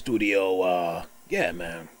studio. Yeah,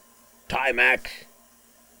 man. Timac,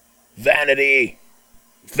 Vanity,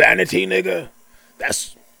 nigga.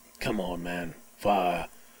 Come on, man. Fire.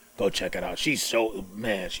 Go check it out. She was so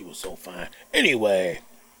fine. Anyway,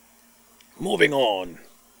 moving on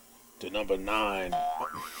to number 9.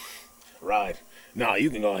 Right. Now, you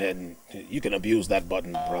can go ahead and you can abuse that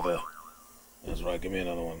button, brother. That's right. Give me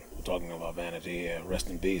another one. We're talking about Vanity here. Rest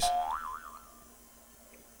in peace.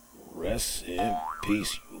 Rest in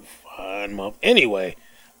peace, you fine mother. Anyway,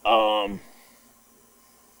 crime.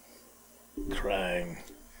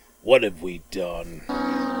 What have we done?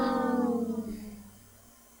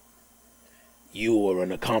 You were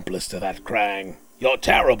an accomplice to that crime. You're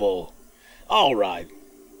terrible. All right.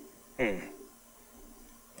 I'm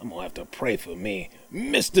gonna have to pray for me.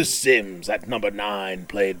 Mr. Sims at number 9,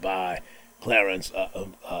 played by Clarence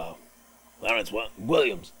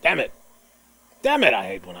Williams. Damn it, I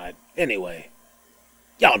hate when Anyway,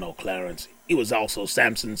 y'all know Clarence. He was also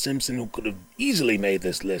Samson Simpson, who could have easily made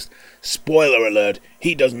this list. Spoiler alert,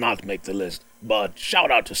 he does not make the list. But shout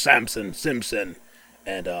out to Samson Simpson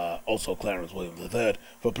and also Clarence Williams III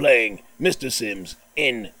for playing Mr. Sims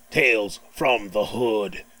in Tales from the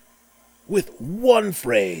Hood. With one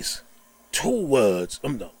phrase, 2 words,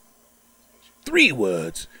 no, 3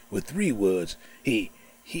 words. With 3 words, he.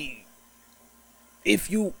 If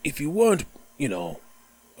you weren't, a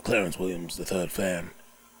Clarence Williams III fan,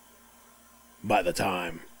 by the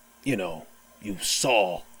time, you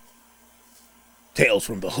saw Tales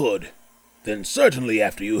from the Hood, then certainly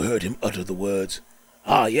after you heard him utter the words,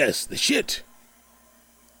 "Ah, yes, the shit.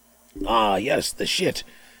 Ah, yes, the shit.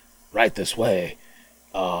 Right this way."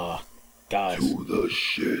 Guys, To the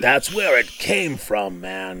shit. that's where it came from,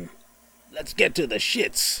 man. Let's get to the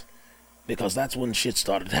shits. Because that's when shit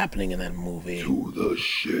started happening in that movie. To the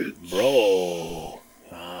shit. Bro.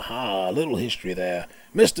 A little history there.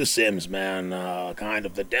 Mr. Sims, man, kind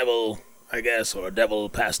of the devil, I guess, or a devil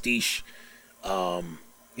pastiche.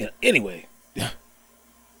 Anyway.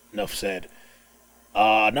 Enough said.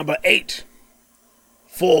 Number 8.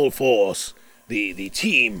 Full Force. The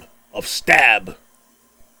team of Stab,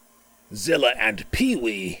 Zilla, and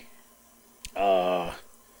Pee-wee.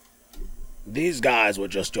 These guys were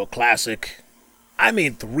just your classic.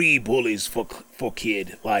 3 bullies for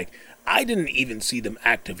Kid. Like, I didn't even see them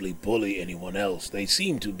actively bully anyone else. They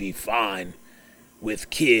seemed to be fine with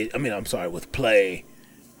with Play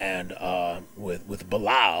and with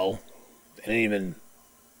Bilal. They didn't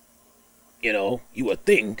even, you would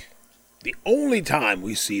think the only time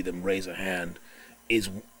we see them raise a hand is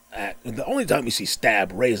the only time we see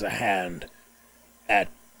Stab raise a hand at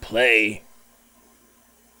Play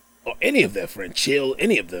or any of their friends, Chill,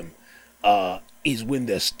 any of them, is when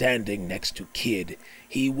they're standing next to Kid.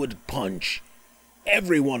 He would punch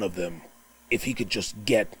every one of them if he could just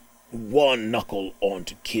get one knuckle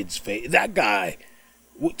onto Kid's face. That guy,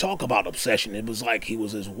 we talk about obsession. It was like he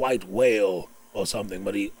was his white whale or something,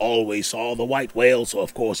 but he always saw the white whale, so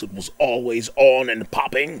of course it was always on and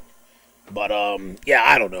popping. But,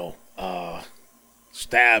 I don't know.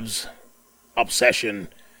 Stab's obsession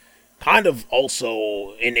kind of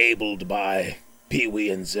also enabled by Pee-wee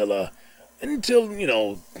and Zilla until,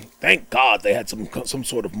 thank God they had some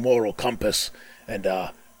sort of moral compass and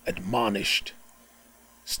admonished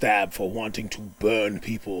Stab for wanting to burn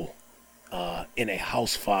people in a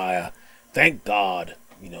house fire. Thank God,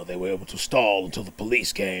 they were able to stall until the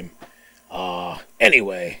police came.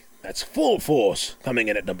 Anyway, that's Full Force coming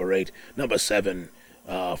in at number 8. Number 7,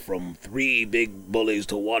 from 3 big bullies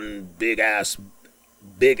to 1 big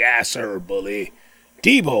asser bully,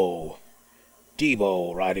 Debo.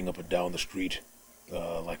 Debo riding up and down the street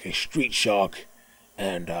like a street shark.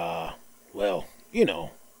 And,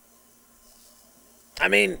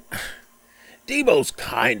 Debo's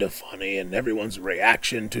kind of funny, and everyone's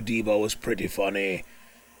reaction to Debo is pretty funny.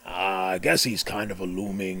 I guess he's kind of a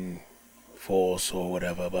looming force or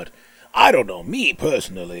whatever, but I don't know. Me,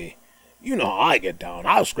 personally, how I get down.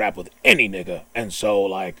 I'll scrap with any nigga. And so,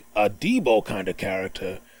 like, a Debo kind of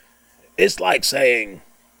character, it's like saying,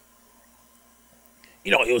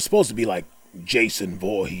 it was supposed to be like Jason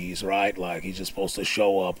Voorhees, right? Like, he's just supposed to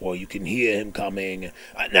show up, or you can hear him coming.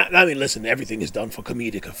 Listen, everything is done for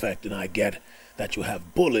comedic effect, and I get that you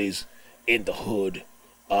have bullies in the hood,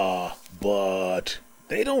 but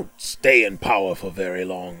they don't stay in power for very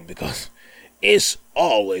long because it's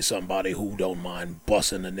always somebody who don't mind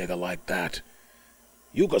busting a nigga like that.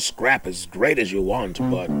 You can scrap as great as you want,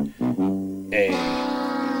 but hey,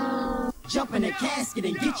 Jump in a casket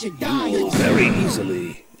and get your you dying. will very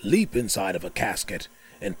easily leap inside of a casket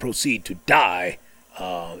and proceed to die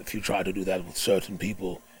if you try to do that with certain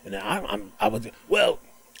people. And I would, well,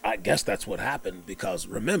 I guess that's what happened because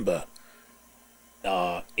remember,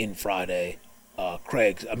 in Friday,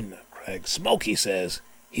 Smokey says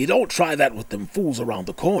he don't try that with them fools around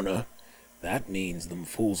the corner. That means them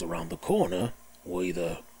fools around the corner were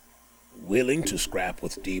either willing to scrap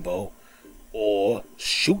with Debo or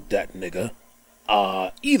shoot that nigga.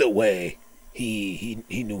 Either way, he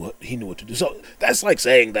knew what to do. So that's like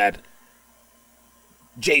saying that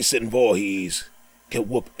Jason Voorhees can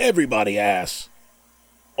whoop everybody ass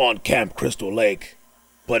on Camp Crystal Lake,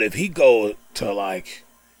 but if he go down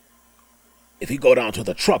to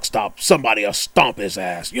the truck stop, somebody'll stomp his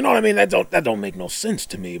ass. You know what I mean? That don't make no sense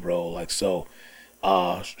to me, bro. Like, so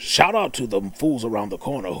shout out to them fools around the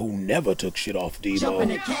corner who never took shit off Debo. Jump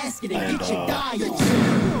in a casket and get your dying.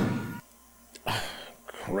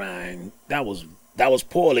 Krang, that was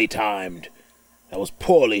poorly timed. That was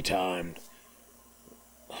poorly timed.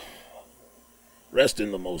 Rest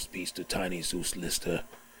in the most peace to Tiny Zeus Lister.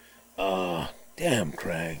 Damn,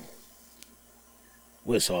 Krang.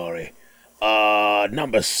 We're sorry.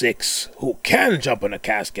 Number 6, who can jump in a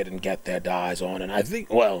casket and get their dyes on, and I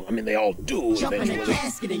think, well, I mean, they all do Jump eventually. in a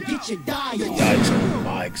casket and get your dying. Yikes on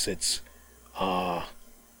bikes, it's,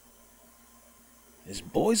 is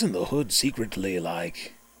Boys in the Hood secretly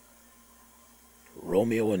like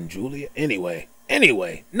Romeo and Juliet? Anyway.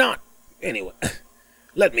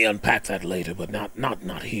 Let me unpack that later, but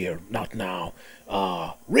not here, not now.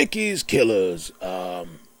 Ricky's killers.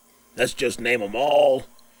 Let's just name them all.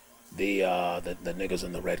 The niggas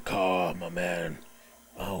in the red car, my man.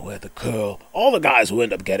 Oh, where the curl. All the guys who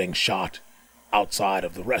end up getting shot outside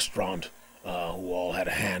of the restaurant, who all had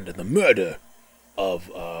a hand in the murder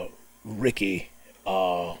of Ricky.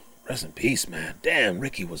 Rest in peace, man. Damn,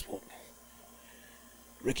 Ricky was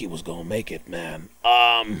gonna make it, man.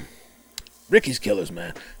 Ricky's killers,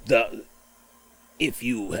 man. If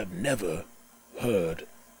you have never heard,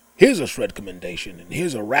 here's a shred commendation, and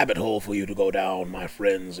here's a rabbit hole for you to go down, my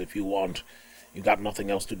friends, if you want. You got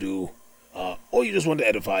nothing else to do, or you just want to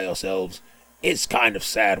edify yourselves. It's kind of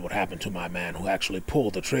sad what happened to my man who actually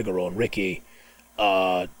pulled the trigger on Ricky.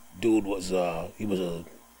 Dude was, he was a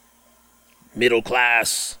middle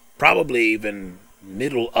class, probably even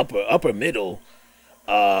upper middle,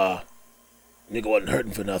 nigga wasn't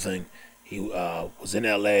hurting for nothing. He was in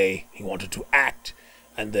L.A., he wanted to act,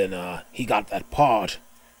 and then he got that part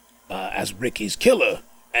as Ricky's killer,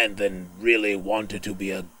 and then really wanted to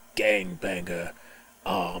be a gangbanger.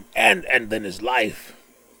 And then his life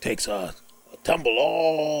takes a tumble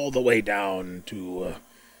all the way down to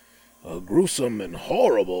gruesome and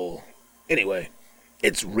horrible. Anyway,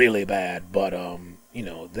 it's really bad, but,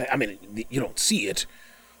 you don't see it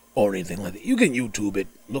or anything like that. You can YouTube it,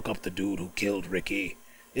 look up the dude who killed Ricky.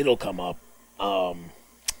 It'll come up.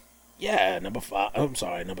 Number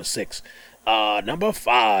 6. Number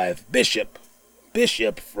 5, Bishop.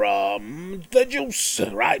 Bishop from The Juice,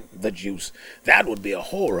 right? The Juice. That would be a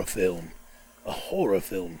horror film. A horror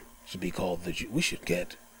film should be called The Juice.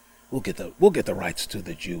 We'll get the rights to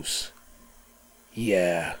The Juice.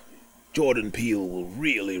 Yeah. Jordan Peele will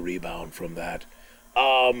really rebound from that.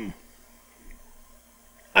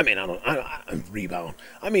 Rebound.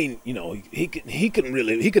 I mean, he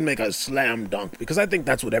can make a slam dunk, because I think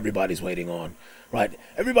that's what everybody's waiting on, right?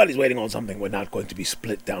 Everybody's waiting on something we're not going to be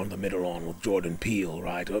split down the middle on with Jordan Peele,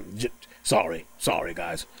 right? Sorry,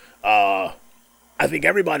 guys. I think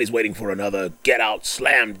everybody's waiting for another get out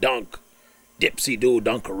slam dunk, dipsy do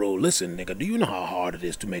dunkaroo. Listen, nigga, do you know how hard it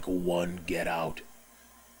is to make one get out,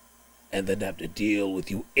 and then have to deal with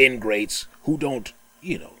you ingrates who don't,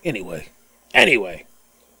 anyway.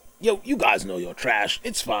 Yo, you guys know you're trash.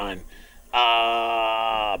 It's fine.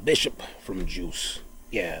 Bishop from Juice.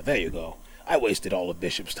 Yeah, there you go. I wasted all of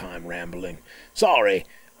Bishop's time rambling. Sorry.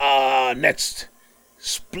 Next.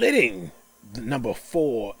 Splitting number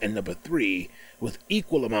 4 and number 3 with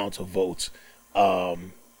equal amounts of votes.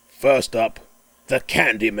 First up, the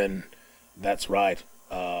Candyman. That's right.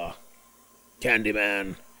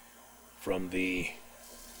 Candyman from the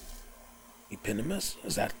Eponymous?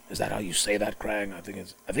 Is that how you say that, Krang? I think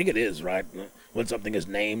it is, right? When something is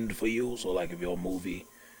named for you, so like if your movie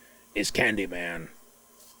is Candyman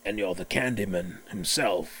and you're the Candyman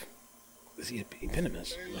himself, is he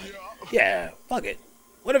eponymous? Right? Yeah, fuck it.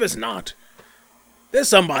 What if it's not? There's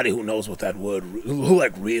somebody who knows what that word, who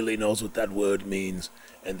like really knows what that word means,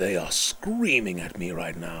 and they are screaming at me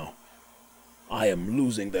right now. I am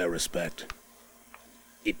losing their respect.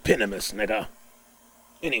 Eponymous, nigga.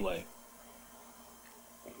 Anyway.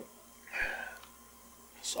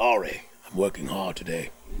 Sorry, I'm working hard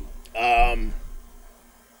today.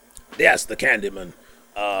 Yes, the Candyman.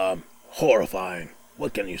 Horrifying.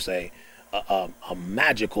 What can you say? A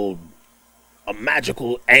magical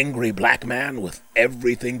angry black man with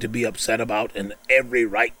everything to be upset about and every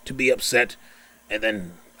right to be upset, and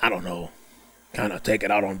then, I don't know, kind of take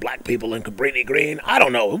it out on black people in Cabrini Green. I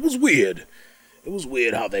don't know. It was weird. It was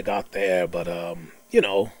weird how they got there, but, I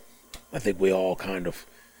think we all kind of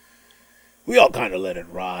let it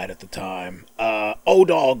ride at the time.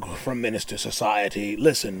 O-Dog from Minister Society.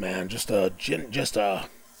 Listen, man, just a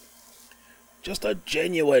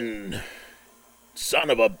genuine son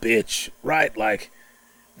of a bitch, right? Like,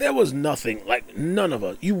 there was nothing, like, none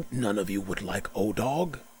of you would like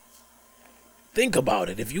O-Dog. Think about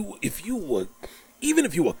it. If you were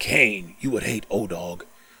Kane, you would hate O-Dog.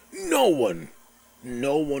 No one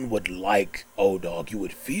would like O-Dog. You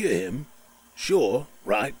would fear him, sure,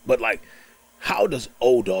 right? But, like, how does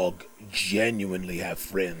O-Dog genuinely have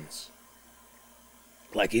friends?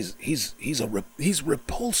 Like, he's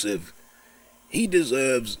repulsive. He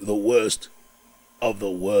deserves the worst of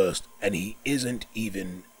the worst, and he isn't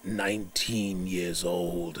even 19 years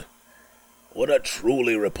old. What a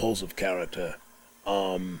truly repulsive character.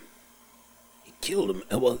 He killed him.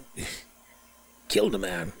 Well, killed a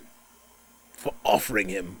man for offering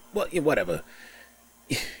him. Well, whatever.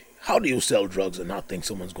 How do you sell drugs and not think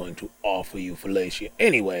someone's going to offer you fellatio?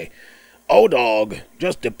 Anyway, O-Dog,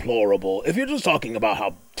 just deplorable. If you're just talking about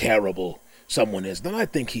how terrible someone is, then I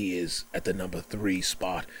think he is at the number 3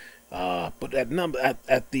 spot. But at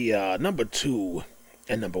the number 2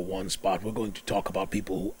 and number 1 spot, we're going to talk about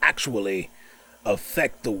people who actually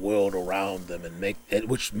affect the world around them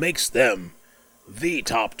which makes them the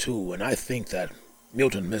top 2. And I think that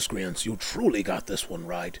Mutant Miscreants, you truly got this one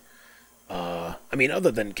right.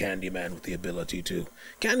 Other than Candyman with the ability to,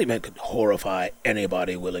 Candyman could horrify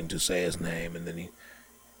anybody willing to say his name, and then he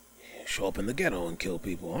show up in the ghetto and kill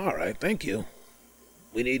people. All right, thank you.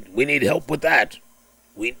 We need help with that.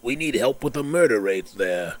 We need help with the murder rates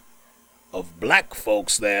there of black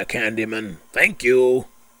folks there, Candyman. Thank you.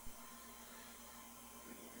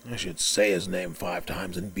 I should say his name 5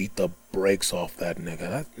 times and beat the brakes off that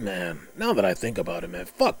nigga. Man, now that I think about it, man,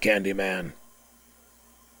 fuck Candyman.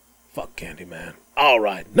 Fuck Candyman. All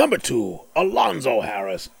right, number 2, Alonzo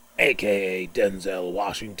Harris, a.k.a. Denzel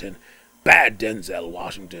Washington. Bad Denzel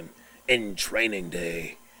Washington in Training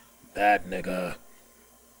Day. That nigga.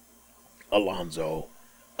 Alonzo.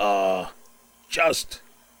 Just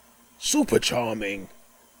super charming,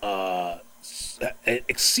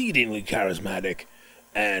 exceedingly charismatic,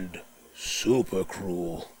 and super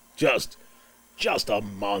cruel. Just a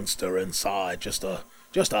monster inside. Just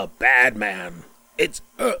a bad man. It's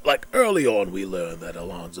like early on we learned that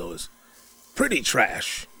Alonzo is pretty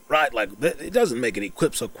trash, right? Like it doesn't make any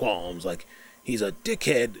quips or qualms. Like he's a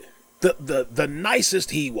dickhead. The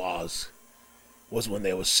nicest he was when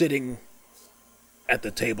they were sitting at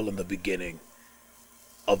the table in the beginning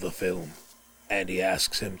of the film, and he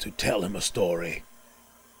asks him to tell him a story.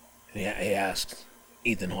 And he asks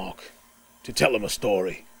Ethan Hawke to tell him a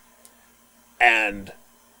story, and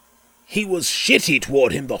he was shitty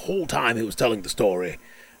toward him the whole time he was telling the story,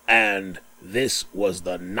 and this was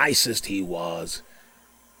the nicest he was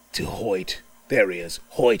to Hoyt. There he is,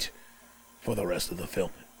 Hoyt, for the rest of the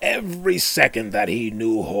film. Every second that he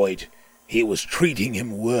knew Hoyt, he was treating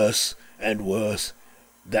him worse and worse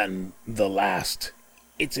than the last.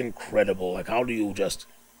 It's incredible. Like, how do you just,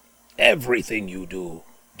 everything you do,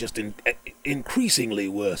 just increasingly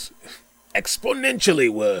worse, exponentially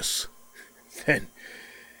worse. Then,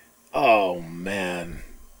 oh man.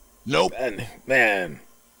 Nope. Man,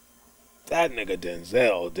 that nigga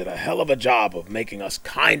Denzel did a hell of a job of making us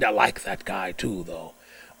kinda like that guy too, though.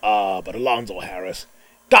 But Alonzo Harris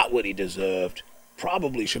got what he deserved.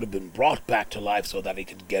 Probably should have been brought back to life so that he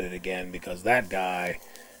could get it again, because that guy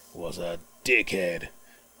was a dickhead.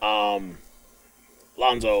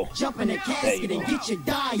 Lonzo. Jump in the casket and get your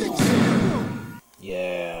diet.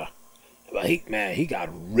 Yeah. But he got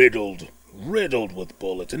riddled with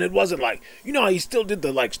bullets. And it wasn't like, he still did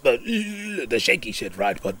the shaky shit,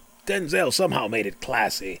 right? But Denzel somehow made it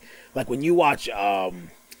classy. Like when you watch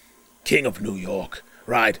King of New York,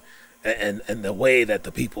 right? And the way that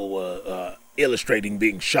the people were illustrating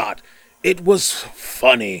being shot, it was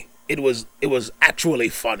funny. It was actually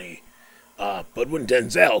funny. But when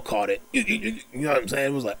Denzel caught it, you know what I'm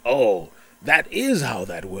saying? It was like, oh, that is how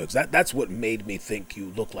that works. That's what made me think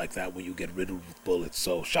you look like that when you get riddled with bullets.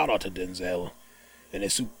 So shout out to Denzel and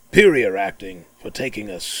his superior acting for taking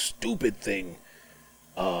a stupid thing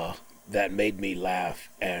that made me laugh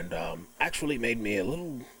and actually made me a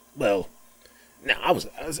little, well, now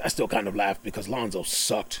I still kind of laughed because Lonzo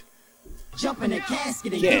sucked. Jump in the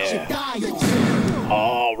casket and Yeah. get your diet.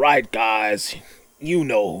 All right, guys, you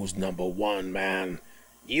know who's number one, man.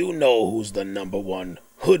 You know who's the number one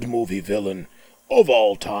hood movie villain of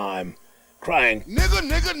all time. Crying, Nigga,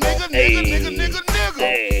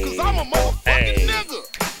 Hey. cause I'm a motherfucking Hey.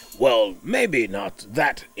 nigga. well, maybe not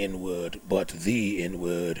that N-word, but the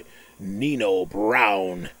N-word, Nino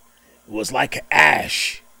Brown, was like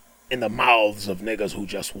ash in the mouths of niggas who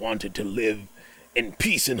just wanted to live in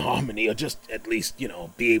peace and harmony, or just at least,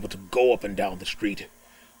 be able to go up and down the street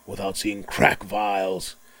without seeing crack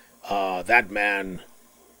vials. That man,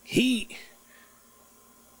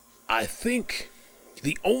 I think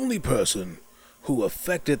the only person who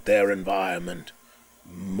affected their environment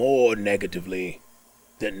more negatively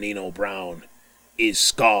than Nino Brown is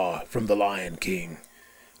Scar from The Lion King.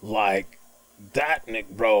 Like, that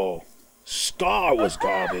bro, Scar was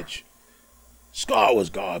garbage. Scar was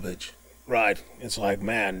garbage, right? It's like,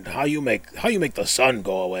 man, how you make the sun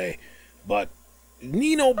go away? But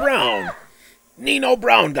Nino Brown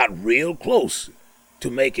got real close to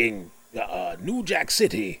making New Jack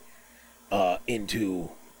City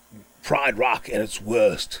into Pride Rock at its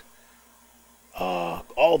worst.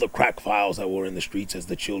 All the crack files that were in the streets as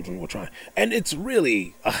the children were trying. And it's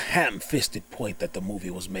really a ham-fisted point that the movie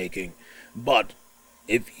was making. But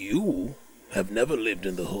if you have never lived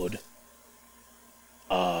in the hood,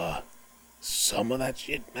 some of that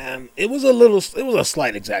shit, man, it was a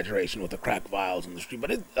slight exaggeration with the crack vials in the street,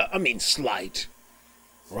 but slight,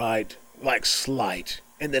 right? Like slight.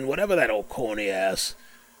 And then whatever that old corny ass,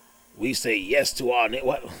 we say yes to our,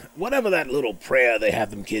 whatever that little prayer they had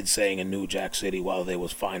them kids saying in New Jack City while they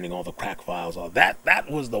was finding all the crack files, that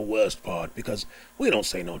was the worst part, because we didn't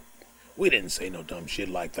say no dumb shit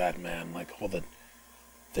like that, man, like all the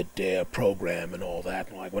DARE program and all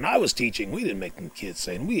that. Like, when I was teaching, we didn't make them kids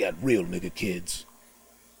say, we had real nigga kids.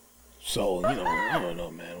 So, I don't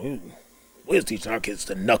know, man. We was teaching our kids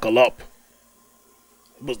to knuckle up.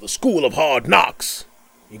 It was the school of hard knocks.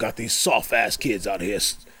 You got these soft-ass kids out here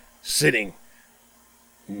sitting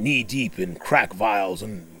knee-deep in crack vials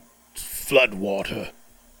and flood water.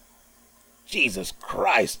 Jesus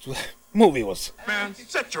Christ. Man,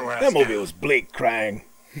 shut your ass That movie was bleak, Krang.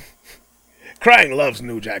 Krang loves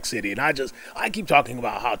New Jack City, and I keep talking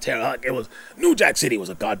about how terrible it was. New Jack City was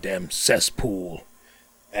a goddamn cesspool,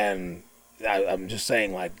 and I'm just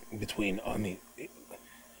saying, like,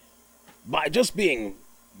 by just being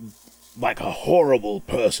like a horrible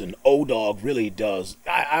person, O-Dog really does.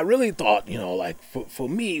 I really thought, like, for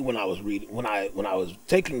me, when I was when I was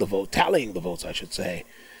taking the vote, tallying the votes, I should say,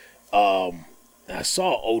 I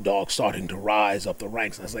saw O-Dog starting to rise up the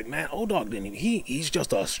ranks, and I was like, man, O-Dog he's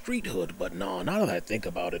just a street hood. But no, now that I think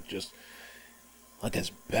about it, just like as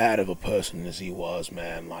bad of a person as he was,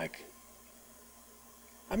 man, like,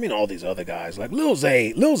 all these other guys, like Lil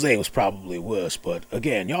Zay was probably worse, but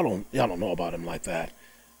again, y'all don't know about him like that.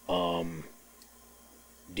 Debo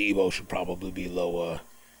should probably be lower.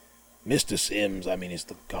 Mr. Sims, he's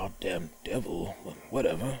the goddamn devil, but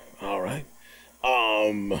whatever, alright.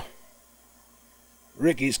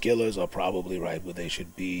 Ricky's killers are probably right where they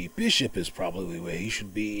should be. Bishop is probably where he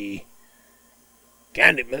should be.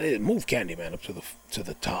 Candyman, move Candyman up to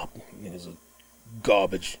the top. He's a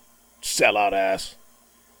garbage sellout ass.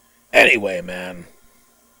 Anyway, man,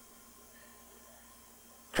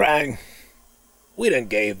 Krang, we done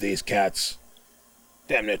gave these cats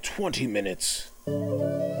damn near 20 minutes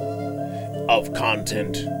of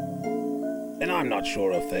content, and I'm not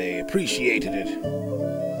sure if they appreciated it,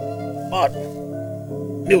 but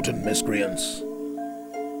mutant miscreants,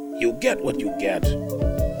 you get what you get.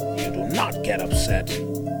 You do not get upset.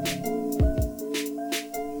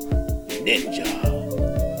 Ninja.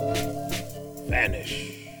 Vanish.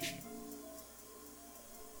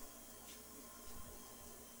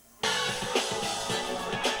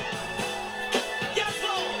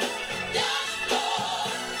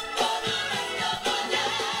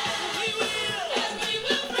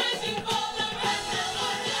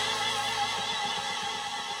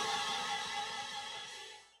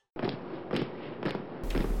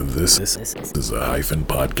 This is a Hyphen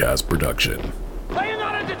Podcast production. Are you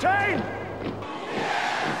not entertained?